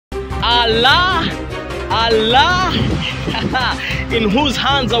Allah. In whose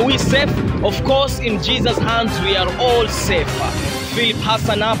hands are we safe? Of course, in Jesus' hands we are all safe. Philip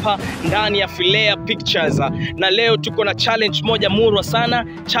Hassan hapa ndani ya Filea Pictures, na leo tuko na challenge moja murwa sana,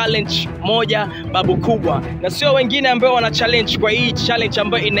 challenge moja babu kubwa, na sio wengine ambao wana challenge kwa hii challenge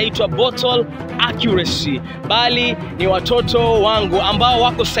ambayo inaitwa bottle accuracy, bali ni watoto wangu ambao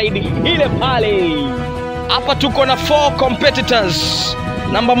wako side ile pale. Hapa tuko na 4 competitors.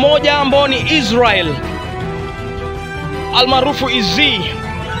 Namba 1 ambao ni Israel almaarufu Izzy.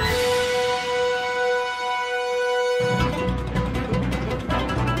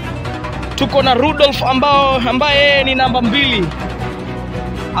 Tuko na Rudolph ambaye ni namba 2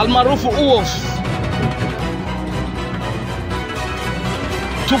 almaarufu Uof.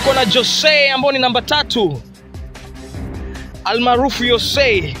 Tuko na Jose ambaye ni namba 3 almaarufu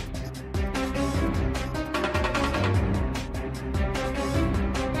Yose.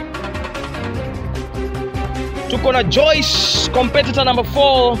 Tuko na Joyce, competitor number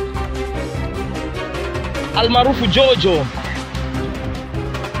 4 almaarufu Jojo,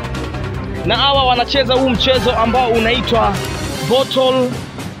 na hawa wanacheza huu mchezo ambao unaitwa bottle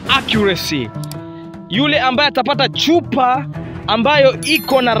accuracy. Yule ambaye atapata chupa ambayo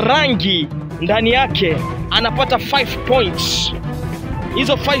iko na rangi ndani yake anapata 5 points.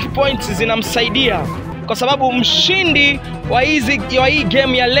 Hizo 5 points zinamsaidia kwa sababu mshindi wa hii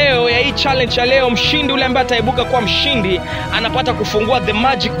game ya leo, ya hii challenge ya leo, mshindi ule ambaye ataibuka kwa mshindi anapata kufungua the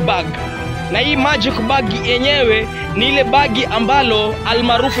magic bag. Na hii magic bag yenyewe ni ile bagi ambalo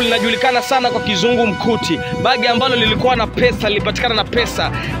almaarufu linajulikana sana kwa kizungu mkuti, bagi ambalo lilikuwa na pesa, lilipatikana na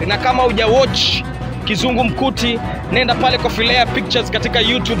pesa. Na kama hujawatch kizungu mkuti, nenda pale kwa Filea Pictures katika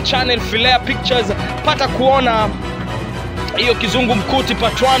YouTube channel Filea Pictures, pata kuona hiyo kizungu mkuti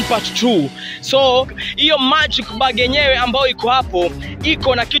part 1 part 2. So hiyo magic bag yenyewe ambayo iko hapo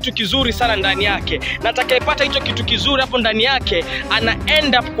iko na kitu kizuri sana ndani yake, na atakayepata hicho kitu kizuri hapo ndani yake ana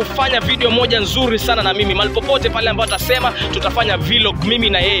end up kufanya video moja nzuri sana na mimi. Mahali popote pale ambapo atasema tutafanya vlog mimi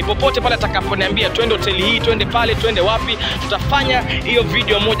na yeye, popote pale atakaponiambia twende hoteli hii, twende pale, twende wapi, tutafanya hiyo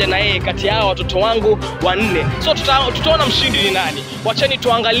video moja na yeye kati ya watoto wangu 4. So tutaona mshindi ni nani. Wacheni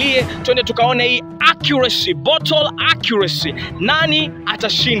tuangalie, twende tukaone hii accuracy, bottle accuracy. Nani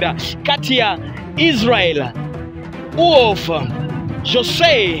atashinda kati ya Israel, Uof,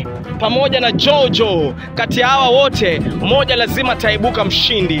 Jose pamoja na Jojo? Kati ya hawa wote mmoja lazima taibuka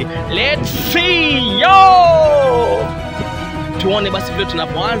mshindi. Let's see yo! Tuone basi vile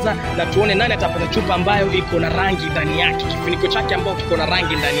tunapoanza, na tuone nani atapata chupa ambayo iko na rangi ndani yake, kifuniko chake ambao kiko na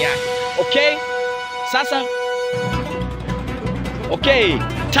rangi ndani yake. Okay? Sasa okay,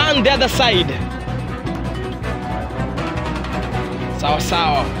 turn the other side.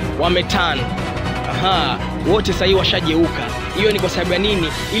 Sawa, wametan. Wote sasa washageuka. Hiyo ni kwa sababu ya nini?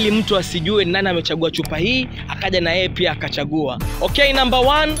 Ili mtu asijue nani amechagua chupa hii, akaja na yeye pia akachagua. Okay, number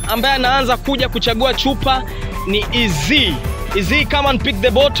 1 ambaye anaanza kuja kuchagua chupa ni Izzy. Izzy, come and pick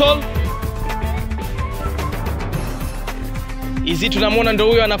the bottle. Izzy tunamwona ndio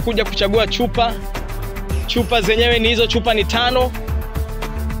huyo anakuja kuchagua chupa. Chupa zenyewe ni hizo, chupa ni 5.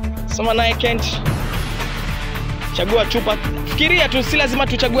 Soma naye Kent. Chagua chupa. Fikiria tu, si lazima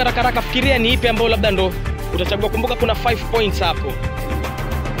tuchague haraka. Fikiria ni ipi ambayo labda ndo utachagua. Kumbuka kuna 5 points hapo.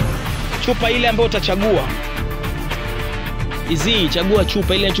 Chupa ile ambayo utachagua. Izzy, chagua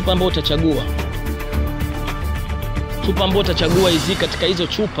chupa ile, chupa ambayo utachagua. Chupa ambayo utachagua Izzy, katika hizo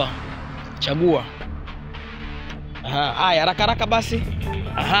chupa chagua. Haya, haraka basi.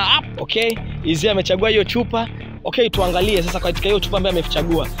 Okay. Izzy amechagua hiyo chupa. Okay, tuangalie sasa katika hiyo chupa ambayo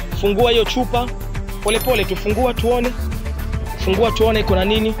amechagua. Fungua hiyo chupa. Pole tufungua tuone. Fungua tuone iko na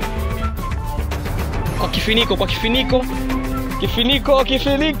nini. Kwa kifiniko.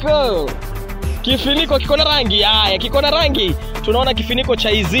 Kifiniko kiko na rangi. Haya, kiko na rangi. Tunaona kifiniko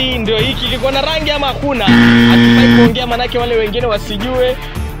cha Izzy ndio hiki, kiko na rangi ama hakuna. Hatufai kuongea manake wale wengine wasijue.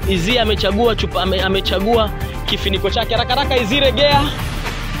 Izzy amechagua chupa, amechagua kifiniko chake. Haraka Izzy, regea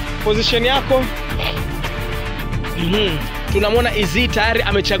position yako. Tunamwona Izzy tayari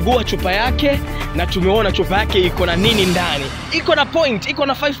amechagua chupa yake, na tumeona chupa yake iko na nini ndani. Iko na point, iko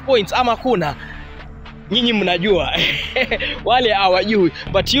na 5 points ama kuna? Nyinyi mnajua. Wale hawajui,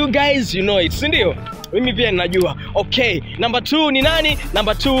 but you guys you know it, si ndio? Mimi pia ninajua. Okay, number 2 ni nani?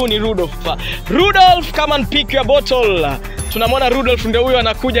 Number 2 ni Rudolph. Rudolph, come and pick your bottle. Tunamwona Rudolph ndio huyo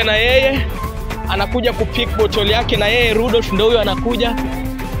anakuja na yeye. Anakuja kupick bottle yake na yeye. Rudolph ndio huyo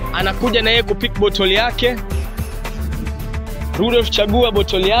anakuja na yeye kupick bottle yake. Rudolph, chagua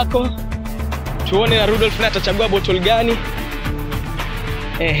bottle yako. Tuone na Rudolph na atachagua bottle gani.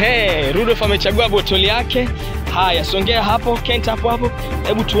 Rudolph amechagua bottle yake. Haya, songea hapo Kent, hapo.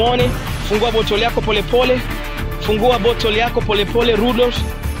 Hebu tuone. Fungua bottle yako polepole. Fungua bottle yako polepole Rudolph.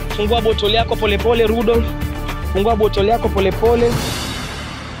 Fungua bottle yako polepole Rudolph. Fungua bottle yako polepole.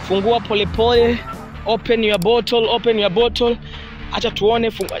 Fungua polepole. Open your bottle. Acha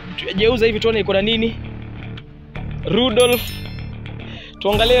tuone, geuza hivi tuone iko na nini. Rudolph.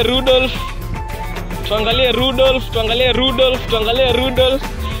 Tuangalie Rudolph.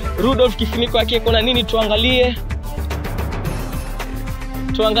 Rudolph kifuniko yake iko na nini? Tuangalie.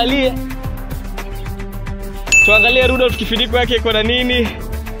 Tuangalie Rudolph kifuniko yake iko na nini?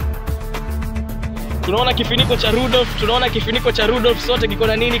 Tunaona kifuniko cha Rudolph sote kiko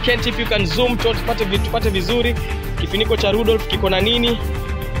na nini? Kent, if you can zoom tupate vizuri. Kifuniko cha Rudolph kiko na nini?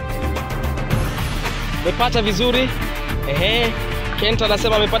 Umepata vizuri? Kent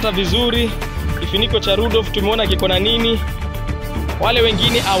anasema amepata vizuri. Kifuniko cha Rudolph tumeona kiko na nini? Wale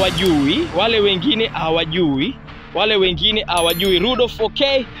wengine hawajui. Rudolph,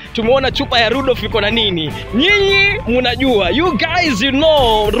 okay. Tumeona chupa ya Rudolph iko na nini? Nyinyi mnajua. You guys you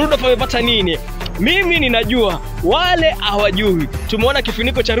know Rudolph amepata nini? Mimi ninajua, wale hawajui. Tumeona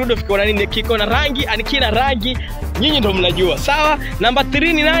kifuniko cha Rudolph kiko na nini? Kiko na rangi, anikina rangi. Nyinyi ndio mnajua. Sawa? Number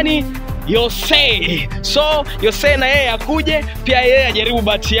 3 ni nani? Yose. So Yose na yeye akuje pia yeye ajaribu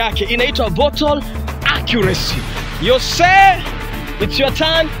bahati yake. Inaitwa bottle accuracy. Yose, it's your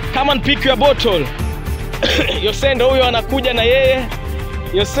turn. Come and pick your bottle. Yose ndo huyo anakuja na yeye.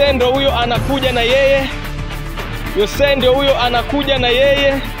 Yose ndo huyo anakuja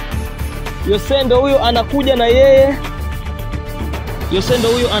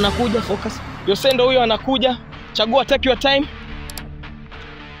focus. Yose ndo huyo anakuja. Chagua, take your time.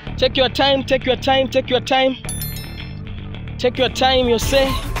 Take your time Yose.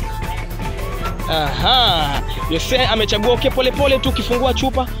 Aha. Yose amechagua. Okay, pole tu kifungua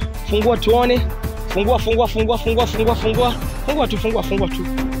chupa. Fungua tuone.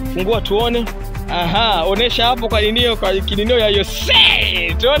 Fungua tuone. Aha, onesha hapo kwa kininio ya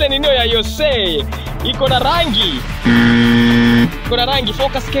Yose. Tuone ninio ya Yose. Iko na rangi.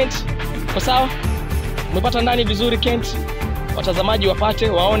 Focus Kent. Kwa sawa? Umepata ndani vizuri Kent. Watazamaji wapate,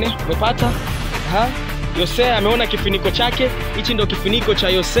 waone. Umepata? Aha. Yose ameona kifuniko chake. Hichi ndo kifuniko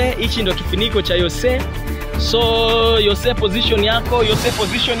cha Yose. So Yose position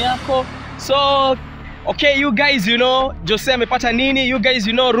yako. So okay, you guys you know Jose amepata nini? You guys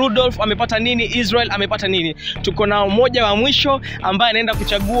you know Rudolph amepata nini? Israel amepata nini? Tuko na mmoja wa mwisho ambaye anaenda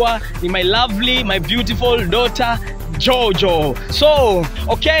kuchagua, ni my beautiful daughter Jojo. So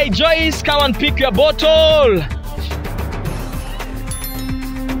okay, Joyce, come and pick your bottle.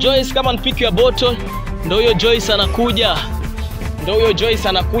 Ndio huyo Joyce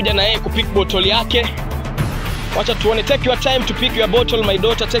anakuja na yeye kupick bottle yake. Wacha tuone. Take your time to pick your bottle, my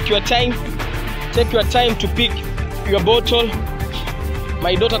daughter. Take your time to pick your bottle,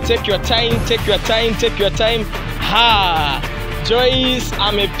 my daughter. Take your time. Ha, Joyce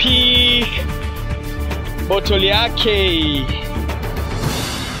amepick bottle yake.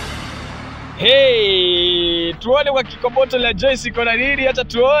 Hey, tuone kwa bottle ya Joyce iko na nini? Acha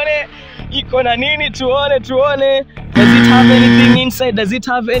tuone iko na nini. Tuone. Does it have anything inside? Does it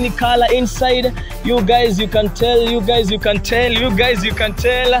have any color inside? You guys you can tell.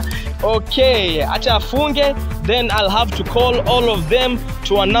 Okay, acha afunge, then I'll have to call all of them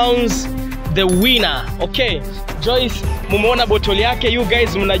to announce the winner. Okay, Joyce, mumeona bottle yake. You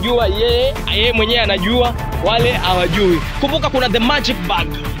guys mnajua, yeye mwenyewe anajua, wale hawajui. Kumbuka kuna the magic bag,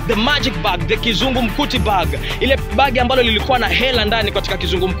 the kizungumkuti bag. Ile bag ambalo lilikuwa na hela ndani katika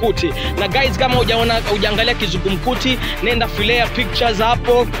kizungumkuti. Na guys, kama hujaangalia kizungumkuti, nenda filea pictures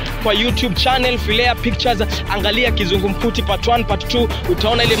hapo kwa YouTube channel, filea pictures, angalia kizungumkuti part 1, part 2,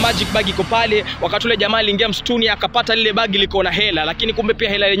 utaona ile magic bag iko pale. Wakati ule jamaa aliingia msituni akapata lile bag liko na hela, lakini kumbe pia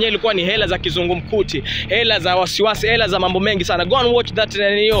hela yenyewe ilikuwa ni hela za kizungumkuti, hela za wasiwasi, hela za mambo mengi sana. Go and watch that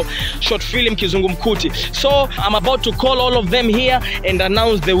short film kizungumkuti. So I'm about to call all of them here and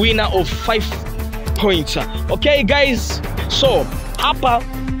announce the winner of 5 points. Okay guys, so hapa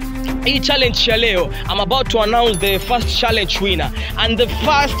hii challenge ya leo, I'm about to announce the first challenge winner, and the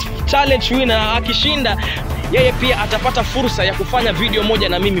first challenge winner akishinda, yeye pia atapata fursa ya kufanya video moja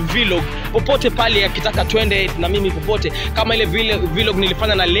na mimi, vlog popote pale akitaka twende na mimi popote. Kama ile vlog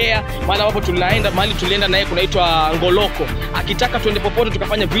nilifanya na Lea, maana hapo tulienda naye kunaitwa Ngoloko. Akitaka twende popote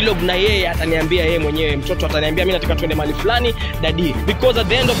tukafanya vlog na yeye, ataniambia yeye mwenyewe, mtoto ataniambia mimi nataka twende mahali fulani daddy, because at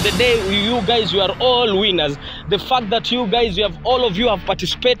the end of the day you guys you are all winners. the fact that you guys, all of you have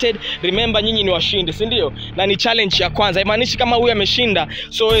participated. Remember, nyinyi ni washindi, si ndio? Na ni challenge ya kwanza. Haimaanishi kama huyu ameshinda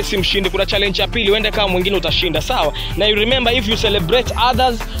so wewe si mshindi. Kuna challenge ya pili, uende kama mwingine utashinda, sawa? Na you remember, if you celebrate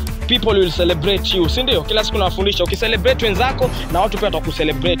others, people will celebrate you, si ndio? Kila siku nawafundisha, ukicelebrate wenzako na watu pia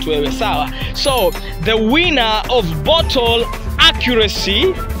watakucelebrate wewe, sawa? So the winner of bottle accuracy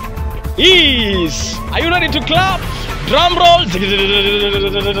is, are you ready to clap? Drum roll.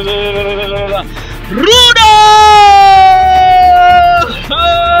 Rudolph!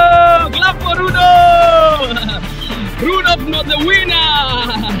 Clap for Rudolph! Rudolph not the winner.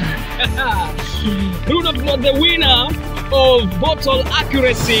 Rudolph not the winner of bottle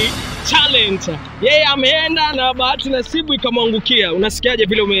accuracy challenge. Yeye ameenda na bahati nasibu ikamwangukia. Unasikiaje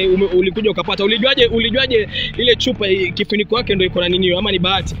vile ulikuja ukapata? Ulijuaje ile chupa kifuniko yake ndio iko na nini, ama ni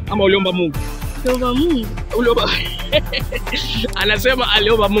bahati ama uliomba Mungu? Uliomba Mungu. Uliomba. Anasema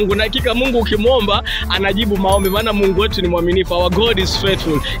aliomba Mungu, na hakika Mungu ukimwomba anajibu maombi, maana Mungu wetu ni mwaminifu. Our God is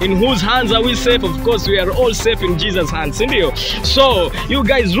faithful. In whose hands are we safe? Of course we are all safe in Jesus' hands, ndio? So you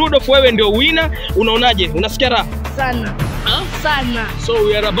guys, Rudolph, wewe ndio winner. Unaonaje? Unasikia raha? Sana. Sana. So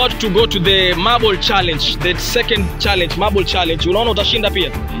we are about to go to the marble challenge, the second challenge, marble challenge. Unaona utashinda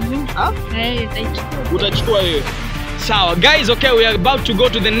pia? Utachukua wewe. Sawa guys, okay, we are about to go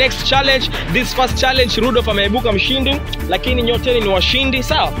to the next challenge. This first challenge Rudolph ameibuka mshindi, lakini nyote ni washindi,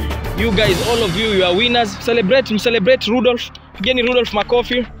 sawa? You guys, all of you are winners. Celebrate Rudolph. Pigeni Rudolph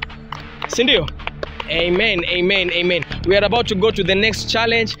makofi. Si ndio? Amen, amen, amen. We are about to go to the next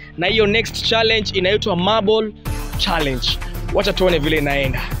challenge, na hiyo next challenge inaitwa marble challenge. Wacha tuone vile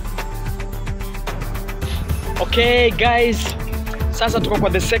inaenda. Okay guys, sasa tuko kwa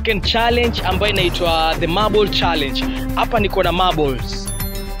the second challenge ambayo inaitwa the marble challenge. Hapa niko na marbles.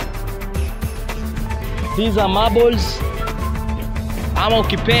 These are marbles, ama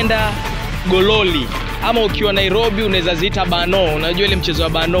ukipenda gololi, ama ukiwa Nairobi unaweza ziita bano. Unajua ile mchezo wa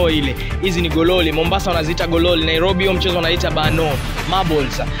bano ile. Hizi ni gololi. Mombasa wanaziita gololi, Nairobi hiyo mchezo wanaita bano,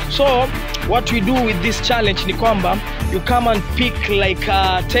 marbles. So what we do with this challenge ni kwamba you come and pick like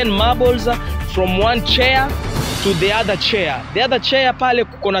 10 marbles from one chair to the other chair. The other chair pale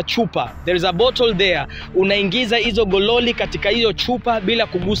kuna chupa. There is a bottle there. Unaingiza hizo gololi katika hiyo chupa bila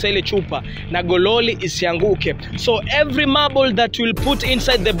kugusa ile chupa, na gololi isianguke. So every marble that you will put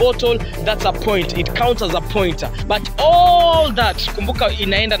inside the bottle, that's a point. It counts as a point. But all that, kumbuka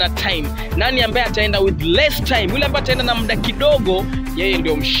inaenda na time. Nani ambaye ataenda with less time, yule ambaye ataenda na muda kidogo, yeye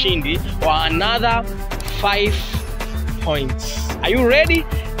ndio mshindi wa another 5 points. Are you ready?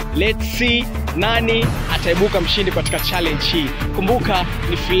 Let's see nani ataibuka mshindi katika challenge hii. Kumbuka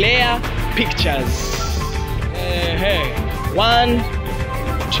ni Flair Pictures. 1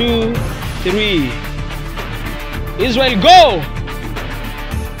 2 3. Israel, go!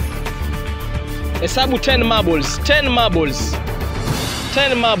 Hesabu 10 marbles. 10 marbles.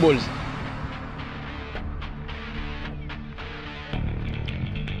 10 marbles.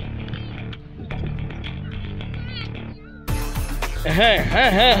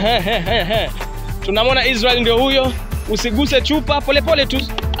 Tunamwona Israel ndio huyo. Usiguse chupa, pole pole tu.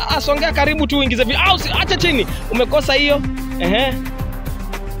 Songea karibu tu uingize acha chini. Umekosa hiyo.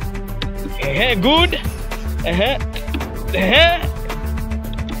 Good.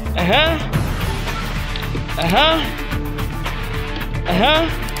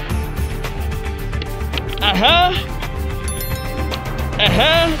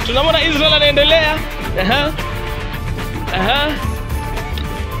 Tunamwona Israel anaendelea.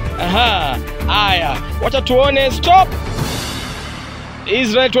 Aya, wacha tuone. Stop.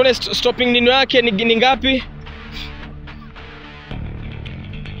 Israel, tuone stopping nino yake ni ngapi?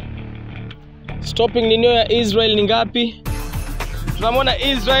 Stopping nino ya Israel ni ngapi? Tunamwona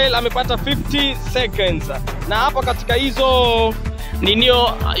Israel amepata 50 seconds. Na hapa katika hizo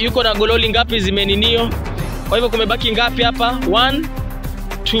ninio yuko na gololi ngapi zimeninio? Kwa hivyo kumebaki ngapi hapa? 1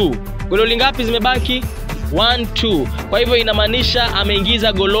 2. Gololi ngapi zimebaki? 1 2. Kwa hivyo inamaanisha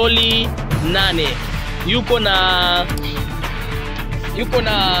ameingiza gololi 8. Yuko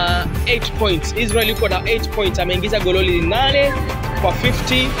na 8 points. Israel yuko na 8 points. Ameingiza gololi 8 kwa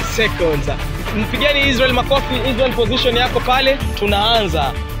 50 seconds. Mpigeni Israel makofi. Israel, position yako pale.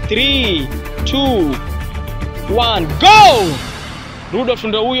 Tunaanza. 3 2 1 go! Rudolph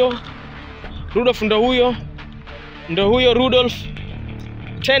ndo huyo. Ndo huyo Rudolph.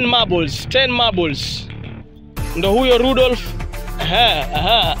 10 marbles. 10 marbles. Ndo huyo Rudolph.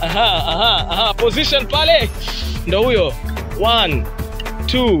 Position pale. Ndo huyo. 1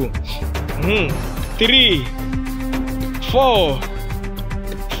 2 3 4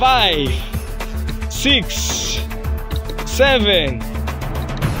 5 6 7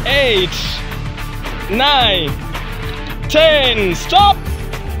 8 9, 10. Stop.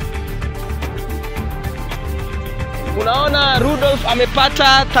 Unaona Rudolph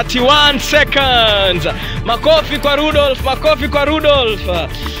amepata 31 seconds. Makofi kwa Rudolph, makofi kwa Rudolph.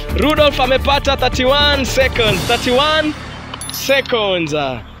 Rudolph amepata 31 seconds. 31 seconds.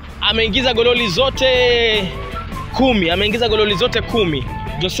 Ameingiza gololi zote 10. Ameingiza gololi zote 10.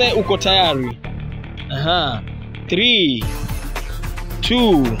 Jose, uko tayari? 3,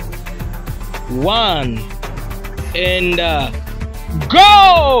 2, 1 and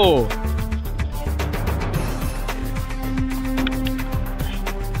go!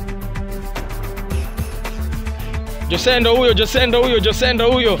 Jose ndo huyo, Jose ndo huyo, Jose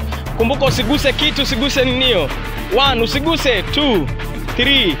ndo huyo. Kumbuka usiguse kitu, usiguse ninio. 1, usiguse. 2,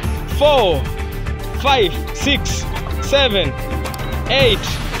 3, 4, 5, 6, 7, 8,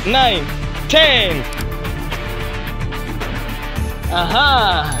 9, 10.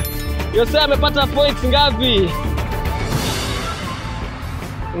 Aha. Jose amepata points ngapi?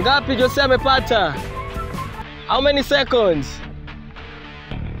 Ngapi Jose amepata? How many seconds?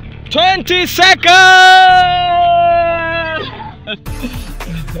 20 seconds!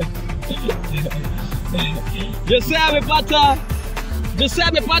 Jose amepata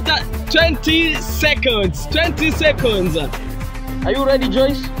 20 seconds. 20 seconds. Are you ready,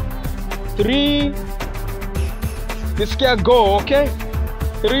 Joyce? 3. Nisikia go, okay?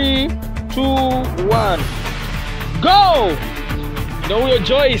 3, 2, 1. Go! Ndio huyo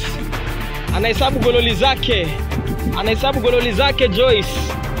Joyce. Anahesabu gololi zake. Anahesabu gololi zake Joyce.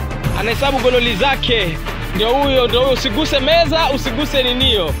 Anahesabu gololi zake. Ndio huyo, ndio huyo. Usiguse meza, usiguse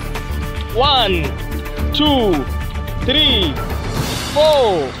ninio. 1, 2, 3,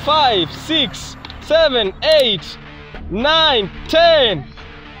 4, 5, 6, 7, 8, 9, 10.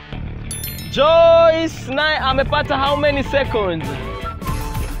 Joyce naye amepata how many seconds?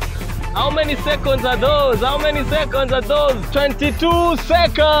 How many seconds are those? How many seconds are those? 22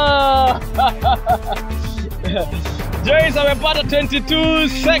 seconds. Joyce amepata 22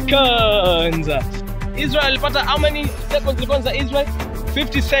 seconds. Israel alipata how many seconds ilikuwa za Israel?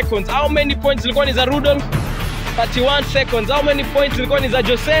 50 seconds. How many points ilikuwa ni za Rudolph? 31 seconds. How many points ilikuwa ni za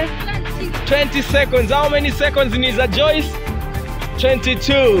Jose? 20 seconds. How many seconds ni za Joyce?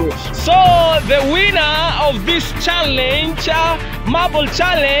 22. So the winner of this challenge, marble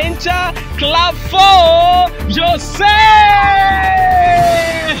challenge, clap for Jose.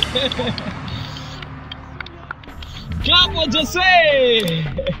 Clap for Jose.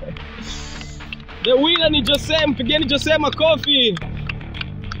 The winner ni Jose. Mpigeni Jose makofi.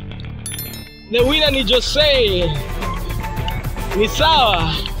 The winner ni Jose. Ni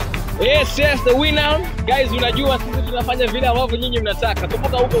sawa. Yes, the winner. Guys, unajua sisi tunafanya vile ambavyo nyinyi mnataka.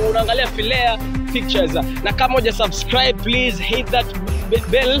 Kumbuka huko unaangalia Filea Pictures. Na kama huja subscribe, please hit that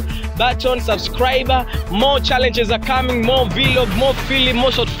bell button, subscribe. More challenges are coming, more vlog, more film,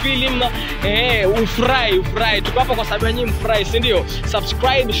 more short film. Ufurahi. Tuko hapa kwa sababu nyinyi mfurahi, si ndio?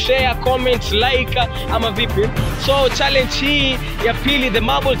 Subscribe, share, comment, like ama vipi? So challenge hii ya pili, the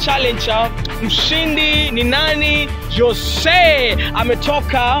marble challenge, mshindi ni nani? Jose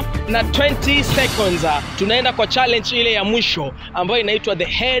ametoka na 20 seconds. Tunaenda kwa challenge ile ya mwisho ambayo inaitwa the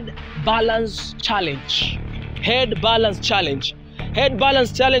head balance challenge. Head balance challenge. Head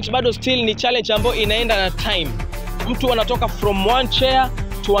balance challenge bado still ni challenge ambayo inaenda na time. Mtu anatoka from one chair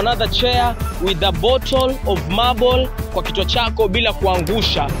to another chair with a bottle of marble kwa kichwa chako bila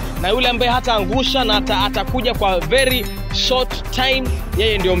kuangusha. Na yule ambaye hataangusha na atakuja kwa very short time,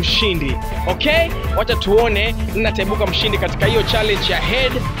 yeye ndio mshindi. Okay? Wacha tuone ninataibuka mshindi katika hiyo challenge ya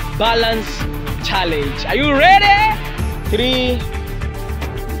head balance challenge. Are you ready? 3,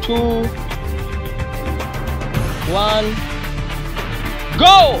 2, 1.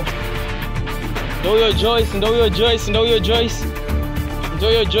 Go! Ndio huyo Joyce, ndio huyo Joyce, ndio huyo Joyce. Ndio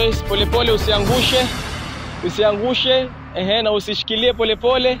huyo Joyce, polepole usiangushe. Usiangushe, na usishikilie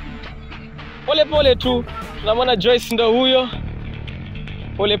polepole. Polepole tu. Tunamwona Joyce ndio huyo.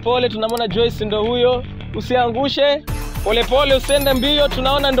 Polepole tunamwona Joyce ndio huyo. Usiangushe. Polepole usiende mbio,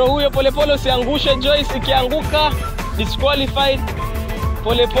 tunaona ndio huyo. Polepole usiangushe Joyce, ikianguka disqualified.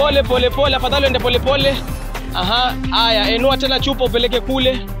 Polepole, afadhali ende polepole. Haya, enua tena chupa upeleke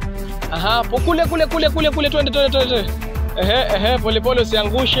kule. Kule, twende. Polepole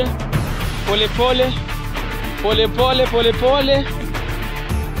usiangushe.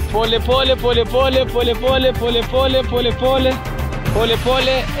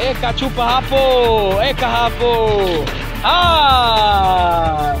 Polepole, eka chupa hapo, eka hapo.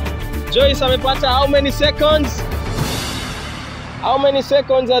 Joyce amepata how many seconds? How many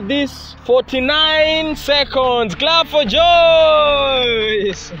seconds are this? 49 seconds. Clap for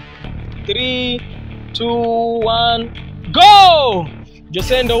Joyce. 3, 2, 1, go!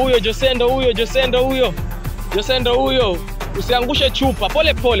 Jose ndo huyo, Jose ndo huyo, Jose ndo huyo. Jose ndo huyo. Usiangushe chupa,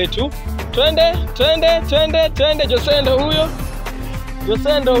 pole pole tu. Twende, twende, twende, twende. Jose ndo huyo.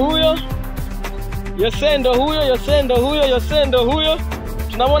 Jose ndo huyo. Jose ndo huyo, Jose ndo huyo, Jose ndo huyo.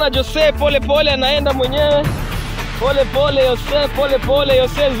 Tunamwona Jose pole pole anaenda mwenyewe. Pole pole Jose, pole pole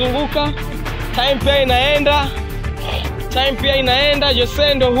Jose, zunguka. Time pia inaenda. Time pia inaenda.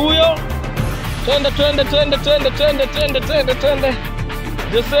 Jose ndo huyo. Twende twende twende twende twende twende twende twende.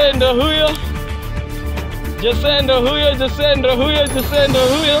 Jose ndo huyo. Jose ndo huyo, Jose ndo huyo, Jose ndo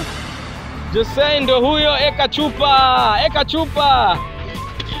huyo. Jose ndo huyo, eka chupa, eka chupa.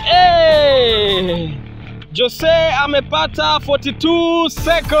 Jose amepata 42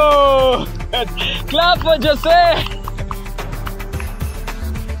 seconds. Clap for Jose.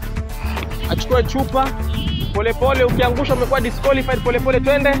 Achukue chupa. Pole pole, ukiangusha umekuwa disqualified. Pole pole,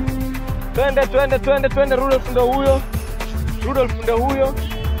 twende. Twende twende twende twende. Rudolph ndo huyo. Rudolph ndo huyo.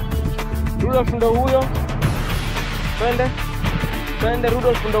 Rudolph ndo huyo. Twende. Twende,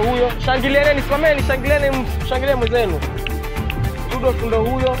 Rudolph ndo huyo. Shangilieni, simameni, shangilieni, shangilie mwenzenu. Rudolph ndo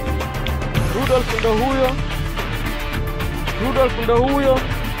huyo. Rudolph ndo huyo. Rudolph ndo huyo.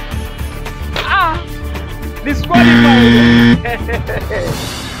 Disqualified.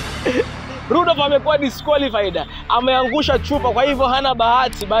 Rudolph amekuwa disqualified. Ameangusha chupa, kwa hivyo hana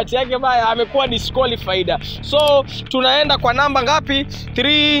bahati. Bahati yake baya, amekuwa disqualified. So, tunaenda kwa namba ngapi?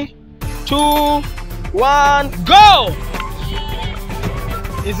 3, 2, 1, go!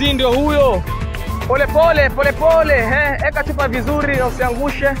 Hizi ndio huyo. Pole pole, pole pole. Eka chupa vizuri na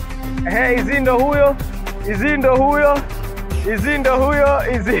usiangushe. Hizi ndio huyo. Hizi ndio huyo. Hizi ndio huyo.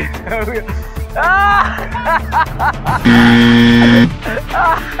 Hizi huyo.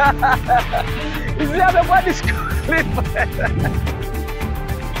 Hizi amekuwa disqualified.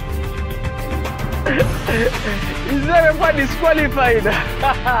 Hizi amekuwa disqualified.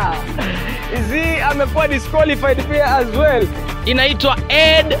 Hizi amekuwa disqualified pia as well. Inaitwa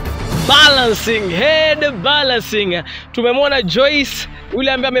head balancing. Head balancing. Tumemwona Joyce,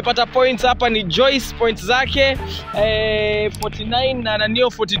 yule ambaye amepata points hapa ni Joyce, points zake 49 na Nanio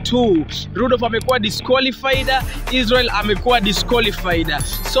 42. Rudolph amekuwa disqualified, Israel amekuwa disqualified.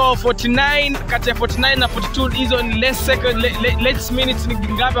 So 49 kati ya 49 na 42, hizo ni less second, less minutes ni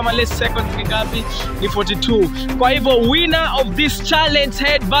ngapi ama less seconds ni ngapi? Ni 42. Kwa hivyo winner of this challenge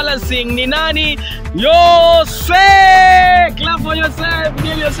head balancing ni nani? Jose! Clap for Jose,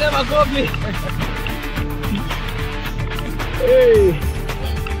 pigeni Jose makofi. Hey.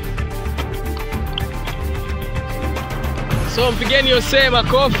 So mpigeni Jose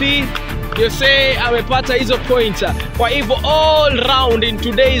makofi. Jose amepata hizo points. Kwa hivyo all round in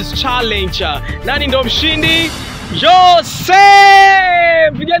today's challenge, nani ndo mshindi? Jose!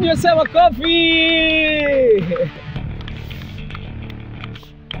 Mpigeni Jose makofi.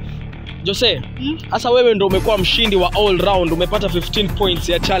 Jose, hasa wewe ndo umekuwa mshindi wa all round, umepata 15 points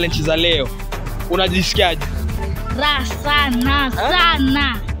ya challenge za leo. Unajisikiaje? Raha sana,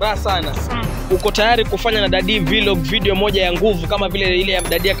 sana. Raha sana. Uko tayari kufanya na Daddy vlog video moja ya nguvu kama vile ile ya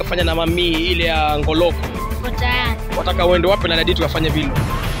Daddy akafanya na mami ile ya Ngoloko? Uko tayari. Wataka uende wapi na Daddy tukafanye vlog?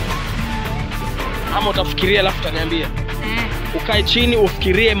 Ama utafikiria alafu utaniambia? Ukae chini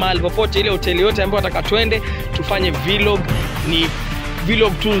ufikirie mahali popote ile hoteli yote ambayo wataka twende tufanye vlog. Ni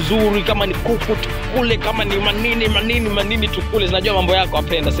vlog tu nzuri, kama ni kuku tukule, kama ni manini tukule. Zinajua mambo yako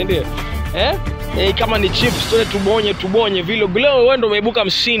apenda, si ndio? Kama ni chips tubonye vlog. Leo wewe ndio umeibuka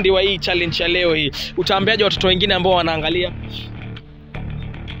mshindi wa hii challenge ya leo hii. Utaambiaje watoto wengine ambao wanaangalia?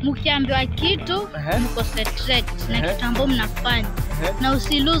 Mkiambiwa kitu, mconcentrate na kitu ambacho mnafanya. Na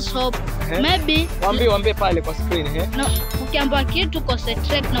usi lose hope. Maybe waambie pale kwa screen, No, ukiambiwa kitu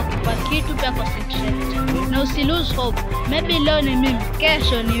concentrate, na ukipa kitu pia concentrate. Na usi lose hope. Maybe leo ni mimi,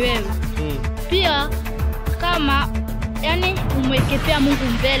 kesho ni wewe. Pia kama yani umweke pia Mungu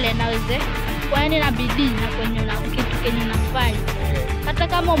mbele na uweze kwani na bidii na kwenye kitu kenye unafanya. Hata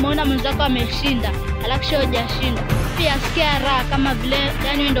kama umeona mwenzako ameshinda, alafu hujashinda, pia sikia raha kama vile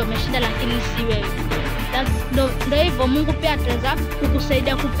yani wewe ndio umeshinda lakini si wewe. Ndio hivyo, Mungu pia ataweza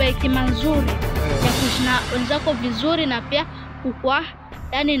kukusaidia kupa hekima nzuri ya kuishi na wenzako vizuri na pia kukua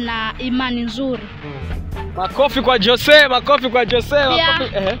yani na imani nzuri. Makofi kwa Jose, makofi kwa Jose.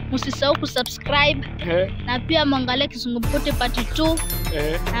 Msisahau kusubscribe. Na pia muangalie Kizungumkuti part 2.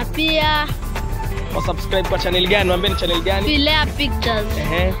 Na pia subscribe kwa channel gani? Niambie channel gani? Filea Pictures.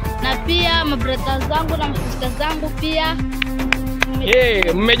 Na pia mabrother zangu na sisters zangu pia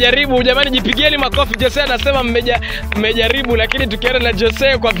Mmejaribu jamani, jipigieni makofi. Jose anasema mmejaribu, lakini tukienda na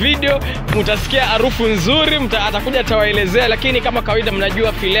Jose kwa video mtasikia harufu nzuri, atakuja atawaelezea, lakini kama kawaida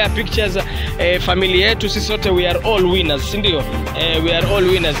mnajua Filea Pictures familia yetu sisi wote we are all winners, si ndio? We are all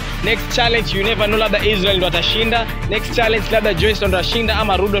winners. Next challenge you never know, labda Israel ndo atashinda. Next challenge labda Joyce ndo atashinda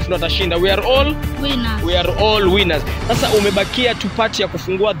ama Rudolph ndo atashinda. We are all winners. We are all winners. Sasa umebakia tu part ya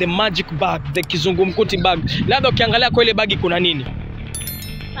kufungua the magic bag, the kizungumkuti bag. Labda ukiangalia kwa ile bagi kuna nini?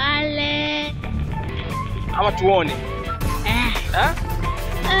 Pale. Ama tuone.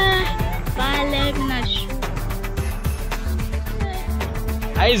 Pale mnashu.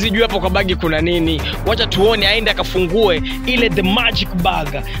 Haizi juu hapo kwa bagi kuna nini. Wacha tuone, aende akafungue ile the magic bag.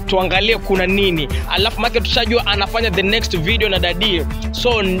 Tuangalie kuna nini. Alafu maki tushajua anafanya the next video na Daddy.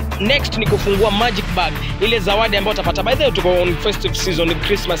 So next ni kufungua magic bag, ile zawadi ambayo utapata. By the way tuko on festive season,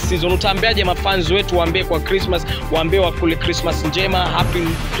 Christmas season. Utaambiaje mafans wetu waambie kwa Christmas, waambie wakule Christmas njema, happy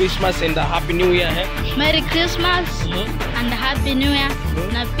Christmas and a happy new year. Merry Christmas and a happy new year.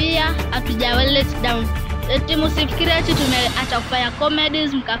 Na pia hatujawa let down. Eti msifikiri eti tumeacha kufanya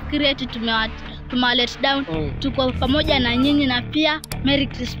comedies mkafikiri eti tumewa let down. Tuko pamoja na nyinyi na pia Merry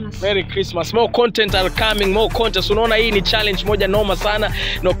Christmas. Merry Christmas. More content are coming, more content. Unaona hii ni challenge moja noma sana.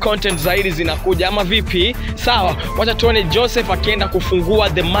 No content zaidi zinakuja ama vipi? Sawa. Wacha tuone Joseph akienda kufungua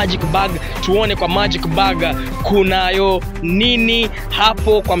the magic bag. Tuone kwa magic bag kunayo nini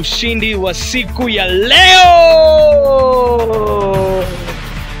hapo kwa mshindi wa siku ya leo.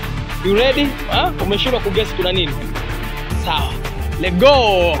 You ready? Umeshindwa kuguess kuna nini? Sawa. Let's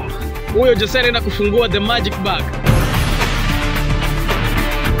go. Huyo Jose anaenda kufungua the magic bag.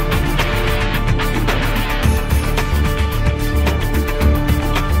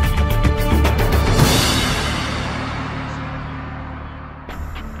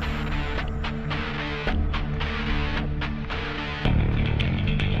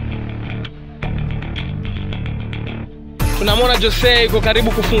 Tunamwona Jose yuko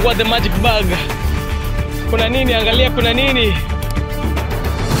karibu kufungua the magic bag. Kuna nini? Angalia kuna nini?